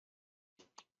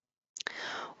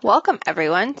Welcome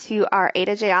everyone to our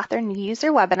A2J Author New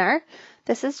User webinar.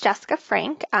 This is Jessica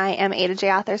Frank. I am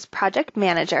A2J Author's project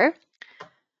manager.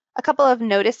 A couple of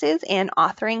notices and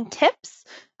authoring tips.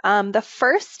 The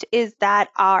first is that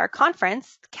our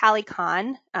conference,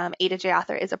 CaliCon, A2J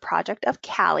Author is a project of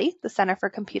CALI, the Center for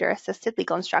Computer Assisted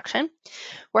Legal Instruction.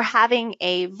 We're having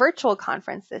a virtual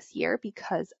conference this year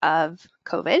because of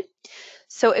COVID.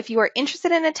 So if you are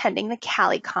interested in attending the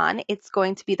CaliCon, it's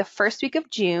going to be the first week of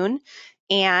June,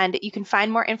 and you can find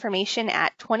more information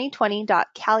at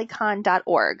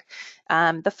 2020.calicon.org.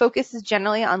 The focus is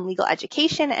generally on legal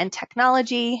education and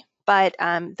technology, but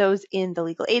those in the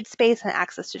legal aid space and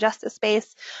access to justice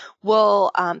space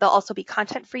will, there'll also be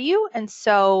content for you. And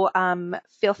so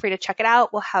feel free to check it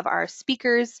out. We'll have our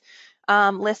speakers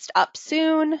list up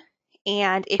soon.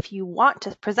 And if you want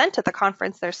to present at the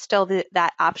conference, there's still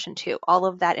that option too. All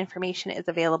of that information is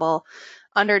available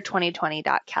under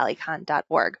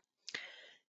 2020.calicon.org.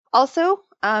 Also,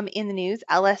 in the news,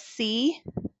 LSC,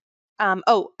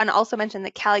 and also mention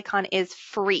that CaliCon is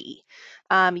free.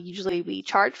 Usually we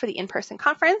charge for the in-person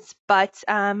conference, but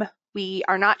we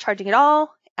are not charging at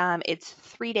all. It's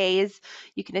 3 days.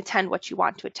 You can attend what you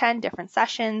want to attend, different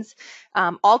sessions,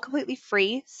 all completely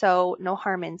free, so no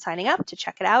harm in signing up to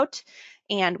check it out.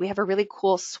 And we have a really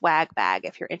cool swag bag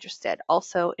if you're interested.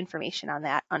 Also information on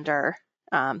that under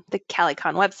the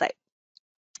CaliCon website.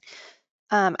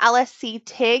 LSC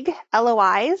TIG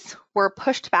LOIs were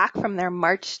pushed back from their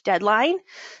March deadline.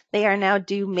 They are now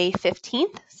due May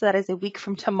 15th, so that is a week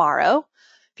from tomorrow.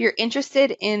 If you're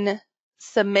interested in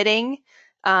submitting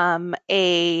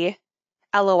a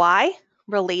LOI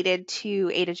related to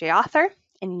A2J Author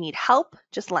and you need help,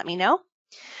 just let me know.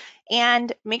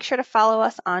 And make sure to follow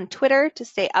us on Twitter to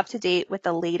stay up to date with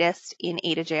the latest in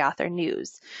A2J Author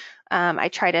news. I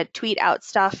try to tweet out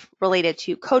stuff related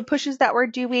to code pushes that we're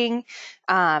doing,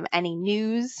 any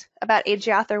news about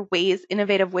A2J Author,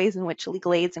 innovative ways in which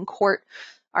legal aids and courts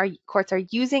are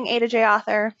using A2J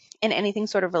Author, and anything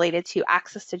sort of related to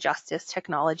access to justice,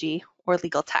 technology, or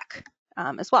legal tech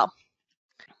as well.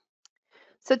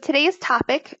 So today's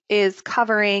topic is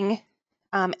covering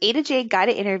A2J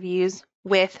guided interviews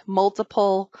with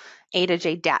multiple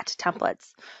A2J DAT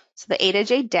templates. So the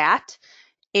A2J DAT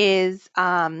is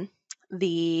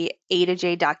the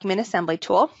A2J document assembly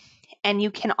tool, and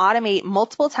you can automate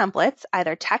multiple templates,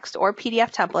 either text or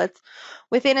PDF templates,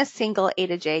 within a single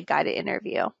A2J guided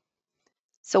interview.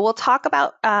 So we'll talk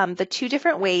about the two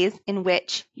different ways in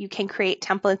which you can create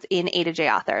templates in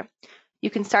A2J Author. You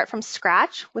can start from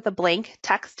scratch with a blank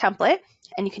text template,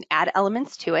 and you can add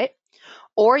elements to it,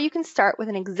 or you can start with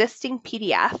an existing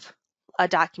PDF, a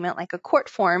document like a court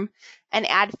form, and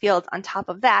add fields on top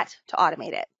of that to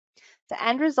automate it. The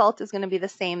end result is going to be the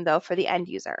same though for the end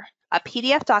user. A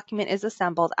PDF document is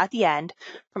assembled at the end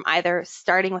from either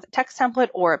starting with a text template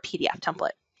or a PDF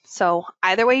template. So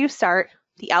either way you start,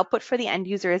 the output for the end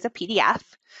user is a PDF,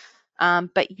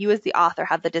 but you as the author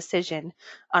have the decision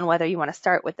on whether you want to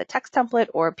start with the text template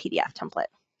or a PDF template.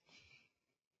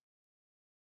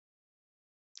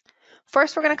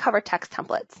 First, we're going to cover text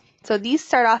templates. So these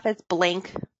start off as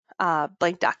blank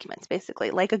documents,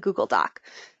 basically, like a Google Doc.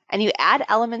 And you add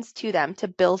elements to them to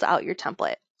build out your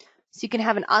template. So you can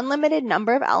have an unlimited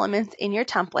number of elements in your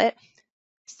template,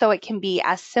 so it can be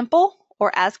as simple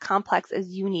or as complex as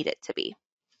you need it to be.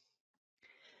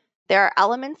 There are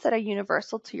elements that are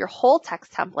universal to your whole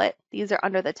text template. These are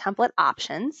under the template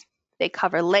options. They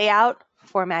cover layout,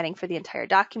 formatting for the entire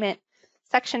document,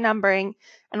 section numbering,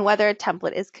 and whether a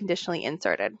template is conditionally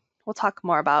inserted. We'll talk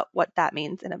more about what that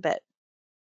means in a bit.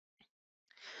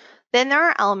 Then there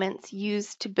are elements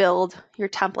used to build your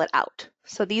template out.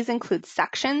 So these include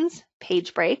sections,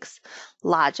 page breaks,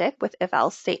 logic with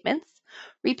if-else statements,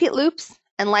 repeat loops,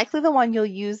 and likely the one you'll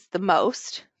use the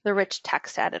most, the rich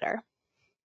text editor.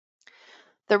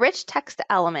 The rich text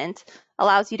element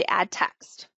allows you to add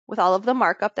text with all of the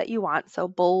markup that you want, so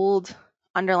bold,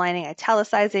 underlining,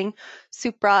 italicizing,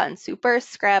 supra and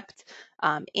superscript,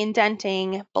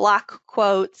 indenting, block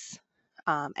quotes,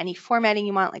 any formatting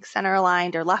you want, like center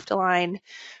aligned or left aligned.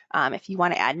 If you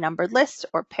want to add numbered lists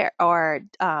or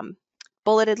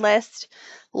bulleted list,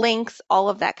 links, all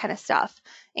of that kind of stuff,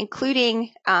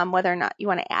 including whether or not you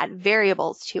want to add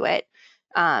variables to it.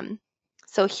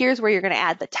 So here's where you're going to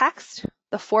add the text,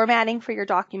 the formatting for your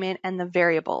document, and the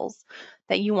variables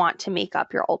that you want to make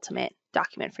up your ultimate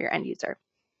document for your end user.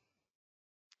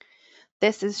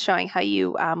 This is showing how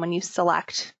you, when you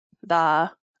select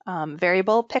the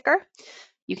variable picker,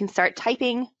 you can start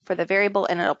typing for the variable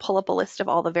and it'll pull up a list of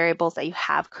all the variables that you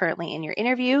have currently in your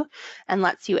interview and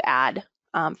lets you add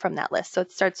from that list. So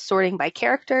it starts sorting by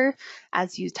character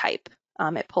as you type.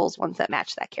 it pulls ones that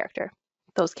match that character,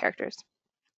 those characters.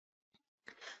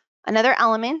 Another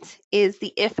element is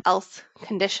the if-else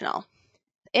conditional.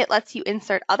 It lets you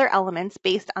insert other elements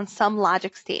based on some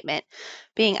logic statement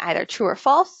being either true or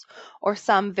false, or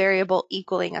some variable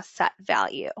equaling a set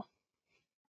value.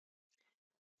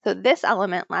 So this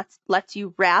element lets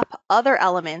you wrap other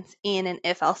elements in an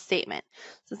if-else statement.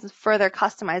 So this is further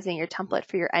customizing your template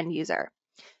for your end user.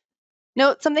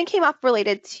 Note, something came up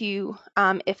related to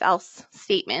if-else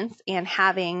statements and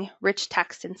having rich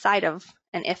text inside of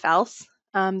an if-else.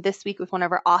 This week with one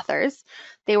of our authors,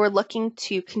 they were looking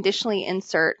to conditionally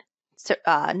insert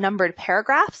numbered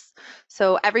paragraphs.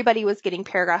 So everybody was getting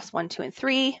paragraphs 1, 2, and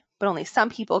 3, but only some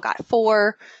people got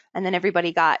 4, and then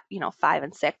everybody got 5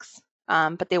 and 6.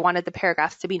 But they wanted the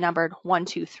paragraphs to be numbered 1,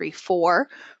 2, 3, 4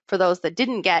 for those that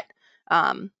didn't get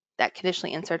that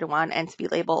conditionally inserted one, and to be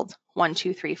labeled 1,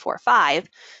 2, 3, 4, 5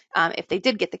 if they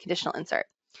did get the conditional insert.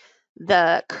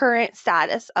 The current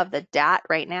status of the DAT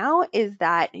right now is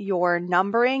that your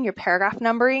numbering, your paragraph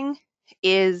numbering,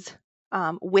 is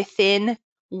within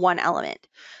one element.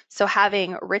 So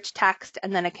having rich text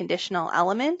and then a conditional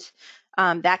element,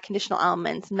 that conditional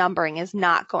element's numbering is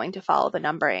not going to follow the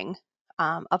numbering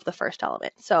of the first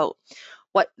element. So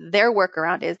what their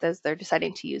workaround is they're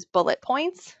deciding to use bullet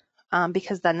points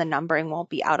because then the numbering won't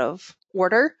be out of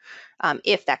order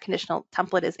if that conditional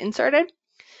template is inserted,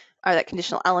 or that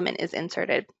conditional element is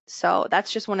inserted. So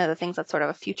that's just one of the things that's sort of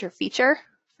a future feature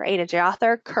for A2J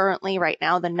Author. Currently, right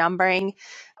now, the numbering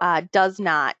does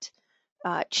not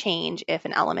change if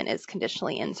an element is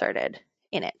conditionally inserted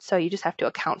in it. So you just have to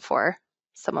account for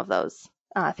some of those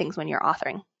things when you're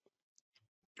authoring.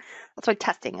 That's why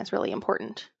testing is really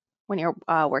important when you're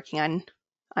working on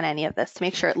any of this, to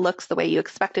make sure it looks the way you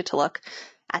expect it to look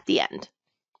at the end.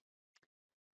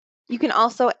 You can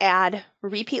also add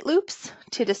repeat loops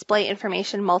to display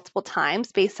information multiple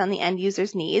times based on the end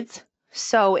user's needs.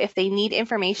 So if they need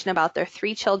information about their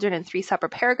 3 children in 3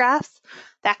 separate paragraphs,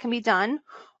 that can be done.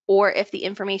 Or if the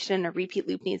information in a repeat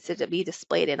loop needs to be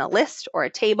displayed in a list or a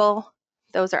table,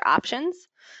 those are options.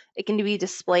 It can be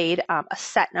displayed a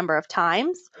set number of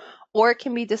times, or it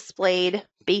can be displayed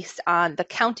based on the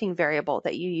counting variable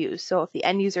that you use. So if the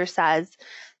end user says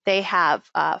they have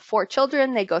 4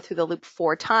 children, they go through the loop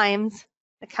 4 times,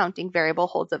 the counting variable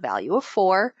holds a value of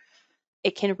 4.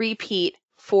 It can repeat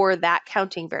for that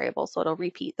counting variable. So it'll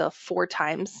repeat the 4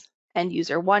 times end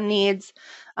user 1 needs,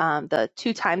 the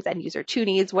 2 times end user 2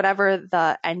 needs, whatever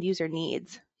the end user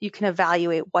needs. You can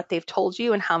evaluate what they've told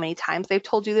you and how many times they've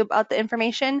told you about the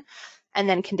information, and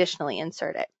then conditionally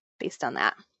insert it based on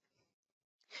that.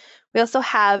 We also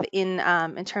have in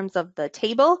terms of the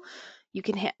table, you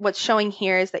can what's showing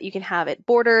here is that you can have it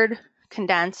bordered,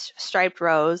 condensed, striped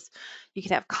rows. You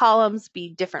can have columns be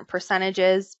different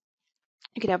percentages.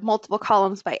 You can have multiple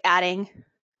columns by adding,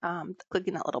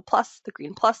 clicking that little plus, the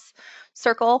green plus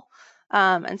circle.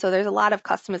 And so there's a lot of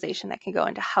customization that can go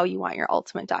into how you want your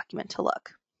ultimate document to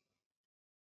look.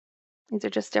 These are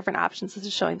just different options. This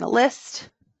is showing the list.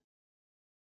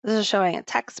 This is showing a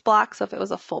text block, so if it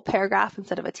was a full paragraph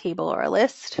instead of a table or a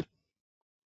list.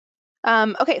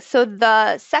 Okay, so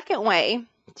the second way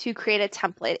to create a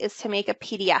template is to make a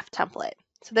PDF template.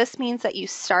 So this means that you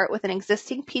start with an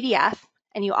existing PDF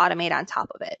and you automate on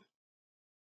top of it.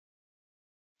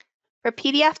 For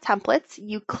PDF templates,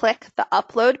 you click the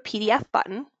Upload PDF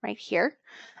button right here,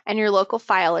 and your local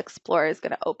file explorer is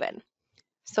going to open.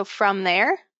 So from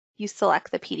there, you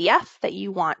select the PDF that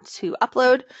you want to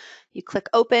upload, you click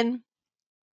Open,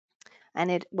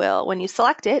 and it will, when you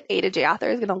select it, A2J Author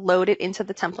is going to load it into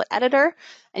the template editor,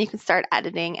 and you can start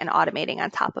editing and automating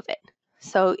on top of it.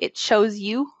 So it shows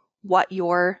you what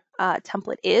your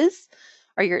template is,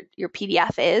 or your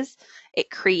PDF is. It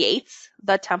creates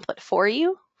the template for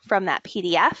you from that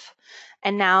PDF,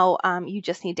 and now you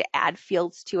just need to add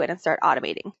fields to it and start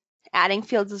automating. Adding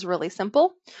fields is really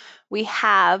simple. We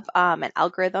have an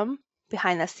algorithm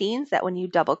behind the scenes that when you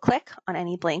double click on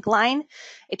any blank line,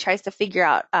 it tries to figure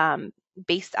out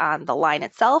based on the line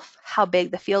itself how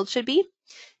big the field should be.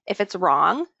 If it's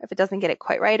wrong, if it doesn't get it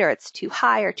quite right, or it's too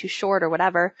high or too short or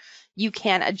whatever, you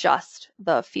can adjust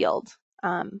the field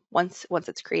once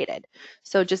it's created.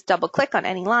 So just double click on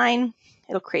any line,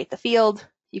 it'll create the field.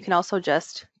 You can also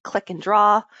just click and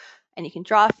draw, and you can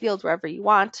draw fields wherever you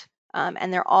want,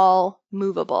 and they're all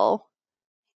movable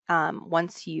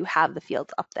once you have the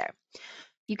fields up there.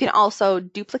 You can also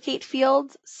duplicate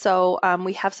fields. So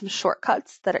we have some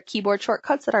shortcuts that are keyboard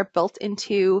shortcuts that are built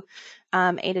into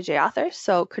A2J Author.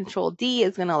 So Control D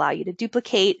is going to allow you to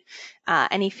duplicate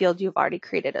any field you've already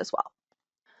created as well.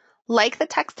 Like the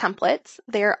text templates,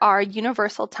 there are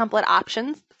universal template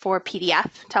options for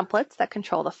PDF templates that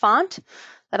control the font,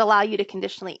 that allow you to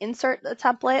conditionally insert the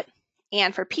template,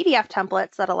 and for PDF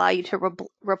templates that allow you to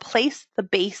replace the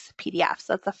base PDF.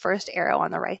 So that's the first arrow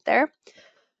on the right there.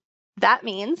 That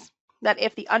means that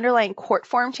if the underlying court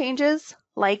form changes,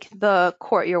 like the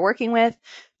court you're working with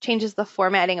changes the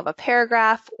formatting of a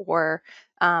paragraph, or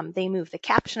they move the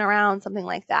caption around, something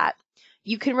like that,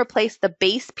 you can replace the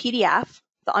base PDF,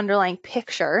 the underlying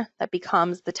picture that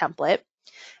becomes the template,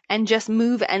 and just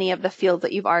move any of the fields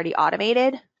that you've already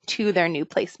automated to their new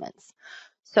placements.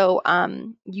 So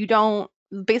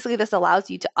basically this allows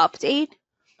you to update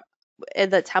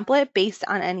the template based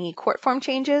on any court form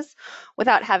changes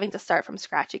without having to start from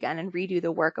scratch again and redo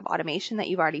the work of automation that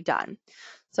you've already done.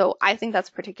 So I think that's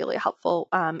particularly helpful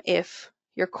if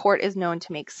your court is known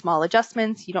to make small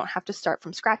adjustments. You don't have to start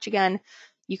from scratch again.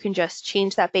 You can just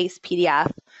change that base PDF,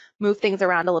 move things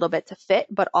around a little bit to fit,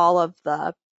 but all of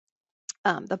the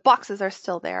boxes are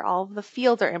still there. All of the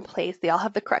fields are in place. They all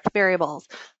have the correct variables.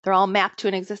 They're all mapped to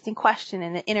an existing question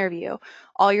in an interview.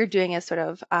 All you're doing is sort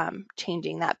of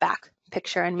changing that back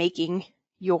picture and making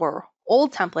your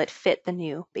old template fit the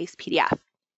new base PDF.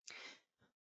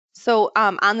 So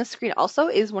on the screen also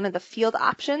is one of the field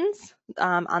options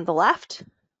on the left.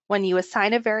 When you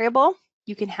assign a variable,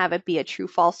 you can have it be a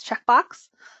true/false checkbox,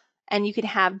 and you can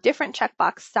have different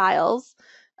checkbox styles.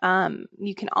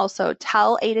 You can also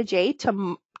tell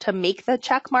A2J to make the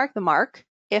check mark, the mark,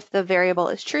 if the variable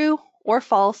is true or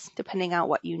false, depending on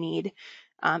what you need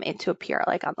it to appear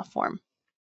like on the form.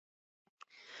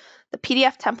 The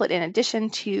PDF template, in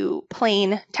addition to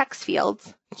plain text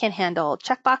fields, can handle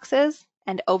checkboxes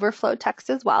and overflow text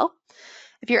as well.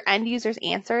 If your end user's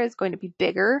answer is going to be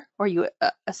bigger, or you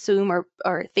assume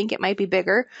or think it might be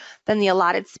bigger than the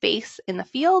allotted space in the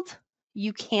field,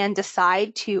 you can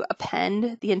decide to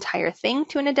append the entire thing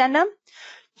to an addendum,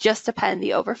 just append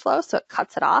the overflow, so it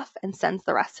cuts it off and sends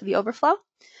the rest to the overflow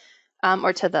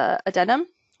or to the addendum.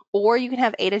 Or you can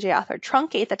have A2J author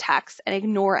truncate the text and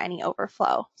ignore any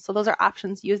overflow. So those are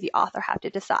options you as the author have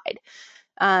to decide.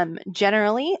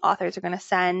 Generally, authors are going to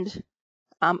send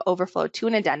overflow to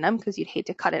an addendum because you'd hate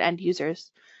to cut an end user's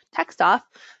text off,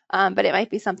 but it might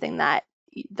be something that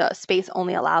the space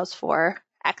only allows for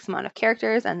X amount of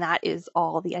characters, and that is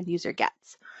all the end user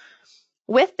gets.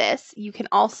 With this, you can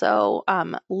also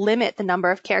limit the number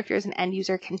of characters an end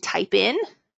user can type in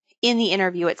the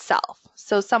interview itself.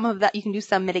 So some of that, you can do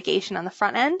some mitigation on the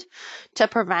front end to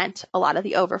prevent a lot of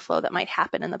the overflow that might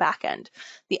happen in the back end.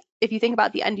 If you think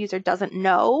about the end user doesn't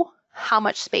know how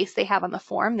much space they have on the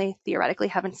form, they theoretically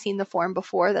haven't seen the form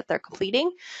before that they're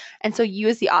completing. And so you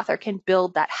as the author can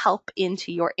build that help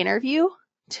into your interview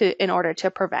in order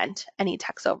to prevent any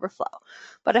text overflow.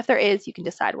 But if there is, you can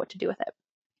decide what to do with it.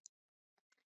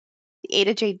 The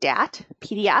A2J DAT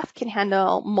PDF can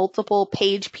handle multiple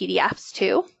page PDFs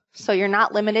too. So you're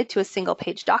not limited to a single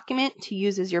page document to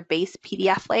use as your base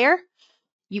PDF layer.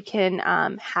 You can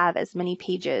have as many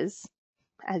pages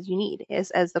as you need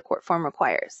as the court form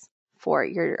requires for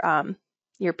your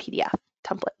PDF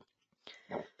template.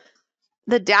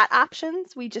 The DAT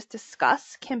options we just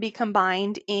discussed can be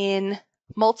combined in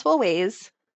multiple ways.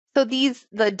 So the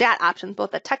DAT options,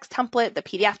 both the text template, the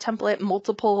PDF template,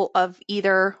 multiple of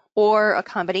either or a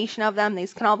combination of them,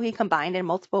 these can all be combined in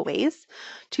multiple ways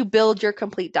to build your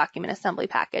complete document assembly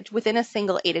package within a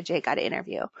single A2J Guided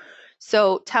Interview.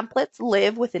 So templates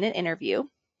live within an interview.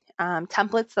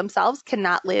 Templates themselves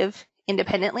cannot live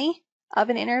independently of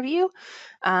an interview.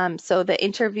 So the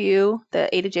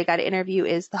A2J Guided Interview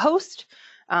is the host,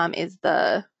 is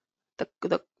the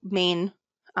main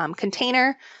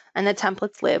container, and the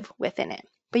templates live within it.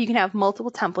 But you can have multiple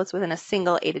templates within a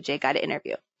single A2J Guided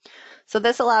Interview. So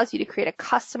this allows you to create a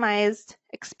customized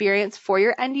experience for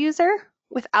your end user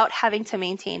without having to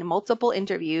maintain multiple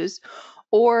interviews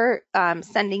or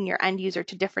sending your end user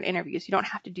to different interviews. You don't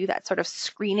have to do that sort of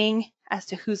screening as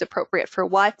to who's appropriate for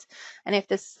what and if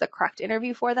this is the correct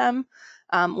interview for them.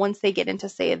 Once they get into,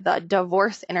 say, the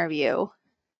divorce interview,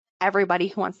 everybody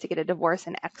who wants to get a divorce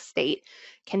in X state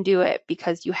can do it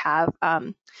because you have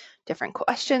different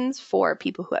questions for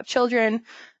people who have children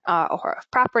or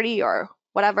have property or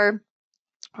whatever.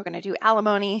 We're going to do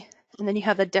alimony, and then you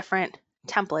have the different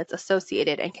templates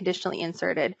associated and conditionally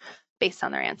inserted based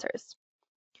on their answers.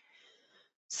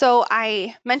 So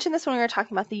I mentioned this when we were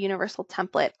talking about the universal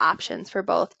template options for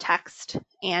both text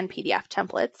and PDF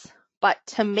templates, but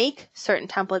to make certain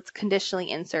templates conditionally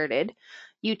inserted,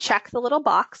 you check the little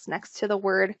box next to the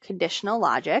word conditional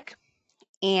logic,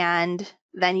 and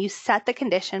then you set the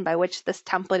condition by which this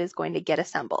template is going to get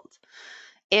assembled.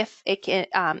 If it can,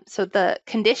 so the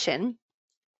condition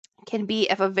can be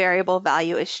if a variable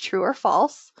value is true or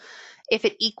false, if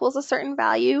it equals a certain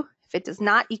value, if it does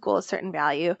not equal a certain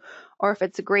value, or if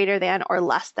it's greater than or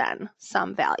less than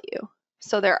some value.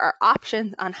 So there are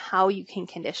options on how you can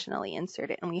conditionally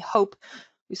insert it, and we hope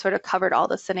we sort of covered all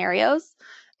the scenarios.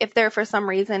 If there for some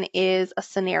reason is a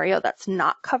scenario that's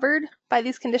not covered by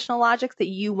these conditional logics that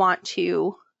you want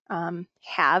to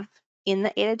have in the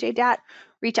A2J DAT,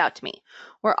 reach out to me.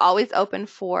 We're always open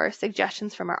for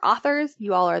suggestions from our authors.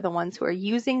 You all are the ones who are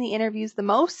using the interviews the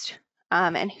most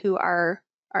and who are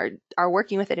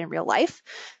working with it in real life.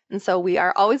 And so we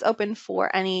are always open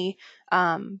for any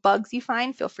bugs you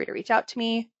find. Feel free to reach out to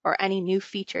me, or any new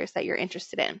features that you're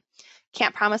interested in.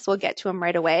 Can't promise we'll get to them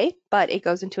right away, but it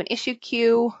goes into an issue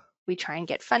queue. We try and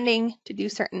get funding to do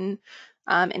certain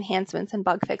enhancements and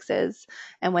bug fixes.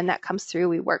 And when that comes through,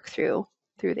 we work through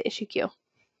the issue queue.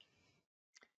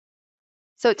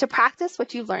 So to practice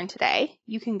what you've learned today,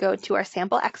 you can go to our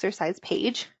sample exercise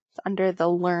page. It's under the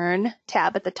Learn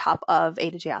tab at the top of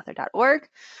a2jauthor.org.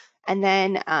 And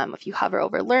then if you hover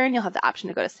over Learn, you'll have the option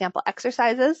to go to sample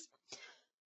exercises,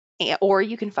 or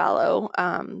you can follow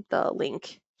the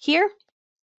link here.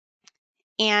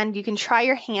 And you can try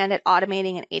your hand at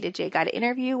automating an A2J guided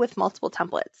interview with multiple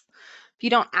templates. If you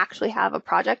don't actually have a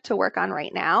project to work on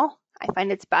right now, I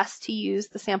find it's best to use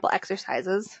the sample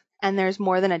exercises, and there's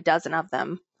more than a dozen of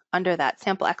them under that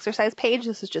sample exercise page.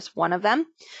 This is just one of them,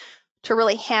 to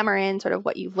really hammer in sort of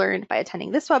what you've learned by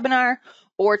attending this webinar,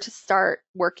 or to start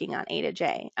working on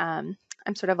A2J. I'm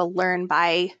sort of a learn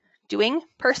by doing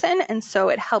person, and so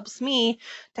it helps me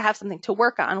to have something to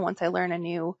work on once I learn a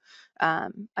new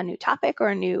topic or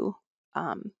a new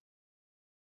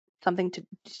something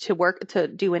to work to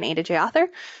do in A2J Author,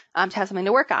 to have something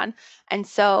to work on. And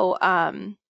so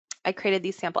I created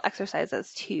these sample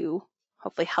exercises to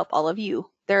hopefully help all of you.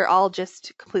 They're all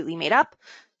just completely made up.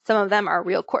 Some of them are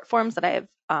real court forms that I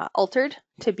have altered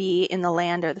to be in the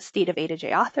land or the state of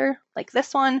A2J Author, like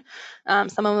this one.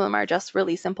 Some of them are just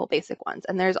really simple, basic ones.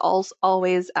 And there's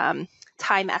always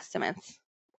time estimates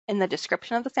in the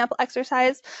description of the sample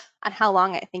exercise on how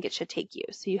long I think it should take you,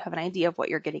 so you have an idea of what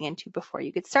you're getting into before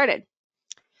you get started.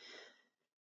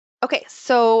 Okay,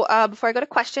 so before I go to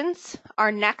questions,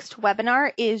 our next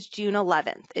webinar is June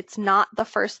 11th. It's not the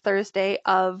first Thursday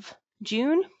of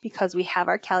June because we have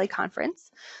our Cali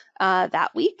conference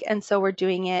that week, and so we're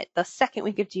doing it the second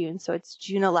week of June, so it's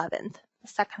June 11th, the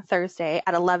second Thursday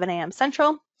at 11 a.m.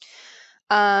 Central.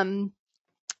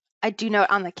 I do note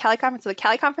on the Cali conference, so the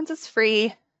Cali conference is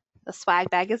free. The swag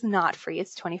bag is not free.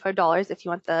 It's $25 if you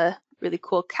want the really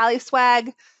cool Cali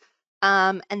swag.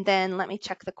 And then let me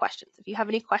check the questions. If you have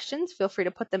any questions, feel free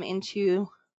to put them into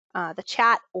the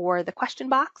chat or the question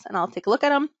box, and I'll take a look at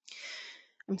them.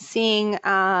 I'm seeing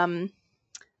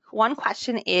one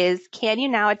question is, can you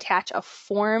now attach a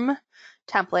form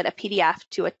template, a PDF,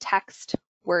 to a text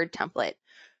Word template?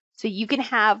 So you can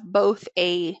have both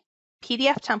a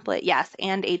PDF template, yes,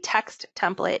 and a text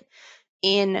template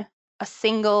in a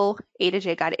single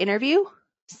A2J guided interview.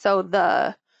 So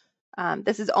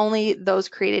this is only those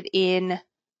created in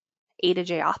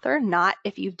A2J Author, not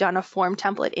if you've done a form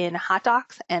template in Hot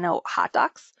Docs and a Hot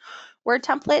Docs Word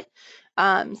template.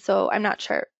 So I'm not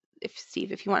sure if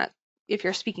Steve, if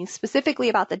you're speaking specifically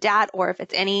about the DAT or if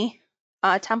it's any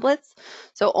templates.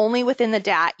 So only within the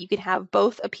DAT you can have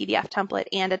both a PDF template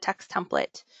and a text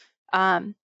template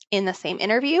in the same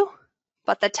interview,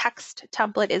 but the text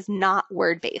template is not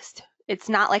Word-based. It's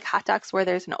not like Hot Docs where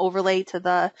there's an overlay to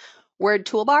the Word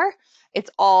toolbar.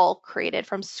 It's all created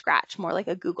from scratch, more like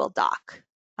a Google Doc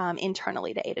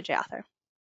internally to A2J Author.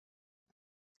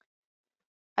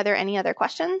 Are there any other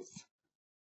questions?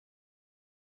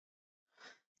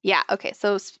 Yeah, okay,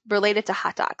 so related to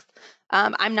Hot Docs.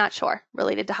 I'm not sure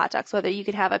related to Hot Docs whether you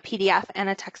could have a PDF and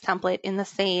a text template in the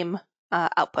same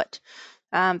output.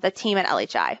 The team at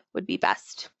LHI would be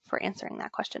best for answering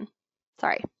that question.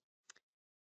 Sorry.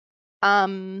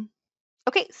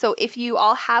 Okay, so if you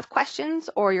all have questions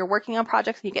or you're working on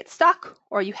projects and you get stuck,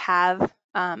 or you have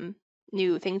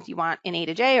new things you want in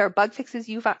A2J or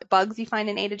bugs you find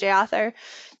in A2J Author,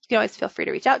 you can always feel free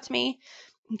to reach out to me.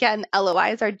 Again,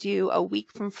 LOIs are due a week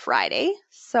from Friday.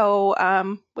 So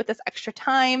with this extra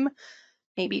time,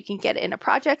 maybe you can get in a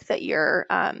project that you've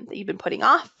been putting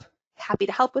off. Happy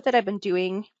to help with it. I've been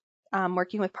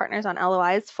working with partners on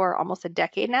LOIs for almost a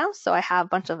decade now. So I have a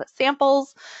bunch of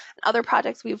samples and other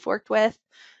projects we've worked with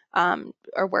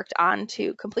or worked on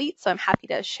to complete. So I'm happy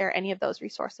to share any of those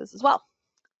resources as well.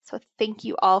 So thank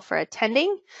you all for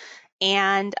attending,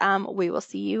 and we will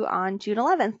see you on June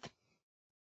 11th.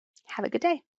 Have a good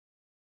day.